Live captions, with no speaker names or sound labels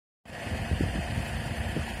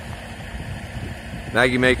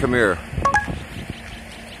Maggie May, come here.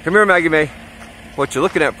 Come here, Maggie May. What you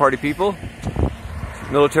looking at, party people?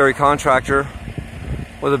 Military contractor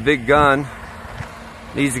with a big gun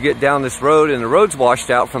needs to get down this road, and the road's washed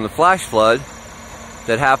out from the flash flood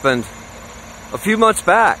that happened a few months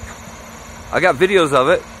back. I got videos of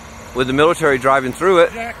it with the military driving through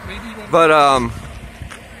it, but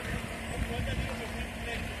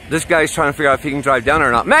this guy's trying to figure out if he can drive down there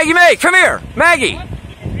or not. Maggie May, come here! Maggie!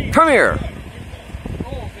 Come here!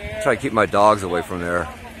 Try to keep my dogs away from there.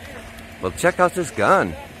 Well, check out this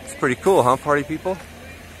gun. It's pretty cool, huh, party people?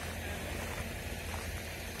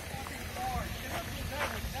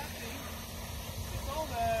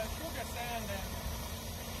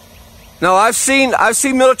 No, I've seen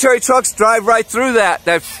military trucks drive right through that.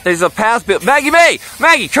 There's a path built. Maggie May!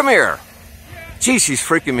 Maggie, come here! Gee, she's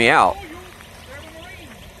freaking me out.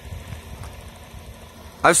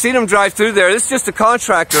 I've seen them drive through there. This is just a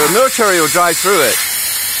contractor. A military will drive through it.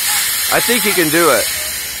 I think he can do it.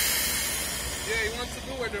 Yeah, he wants to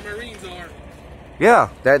go where the Marines are. Yeah,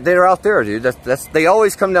 they're out there, dude. They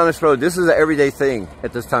always come down this road. This is an everyday thing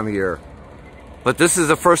at this time of year. But this is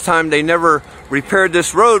the first time they never repaired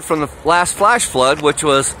this road from the last flash flood, which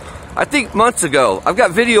was, I think, months ago. I've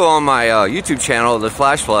got video on my YouTube channel of the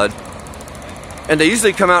flash flood. And they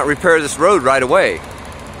usually come out and repair this road right away.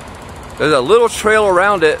 There's a little trail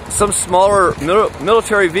around it. Some smaller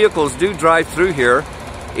military vehicles do drive through here,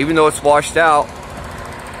 even though it's washed out.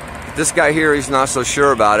 This guy here, he's not so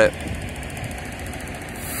sure about it.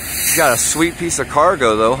 He's got a sweet piece of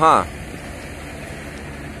cargo though, huh?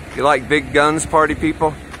 You like big guns, party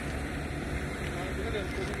people?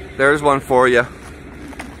 There's one for you.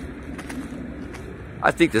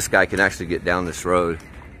 I think this guy can actually get down this road.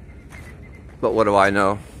 But what do I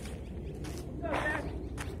know?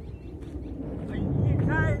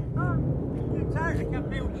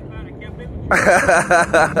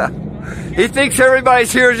 He thinks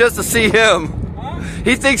everybody's here just to see him. Huh?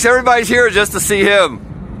 He thinks everybody's here just to see him.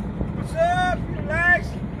 What's up, relax?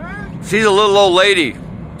 Huh? She's a little old lady.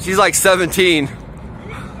 She's like 17.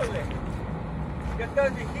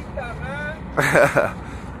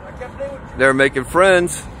 They're making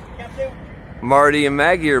friends. Marty and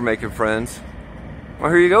Maggie are making friends. Well,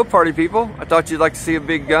 here you go, party people. I thought you'd like to see a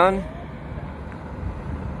big gun.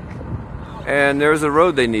 And there's a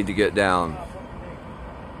road they need to get down.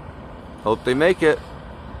 Hope they make it.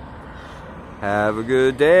 Have a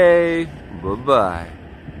good day. Bye-bye.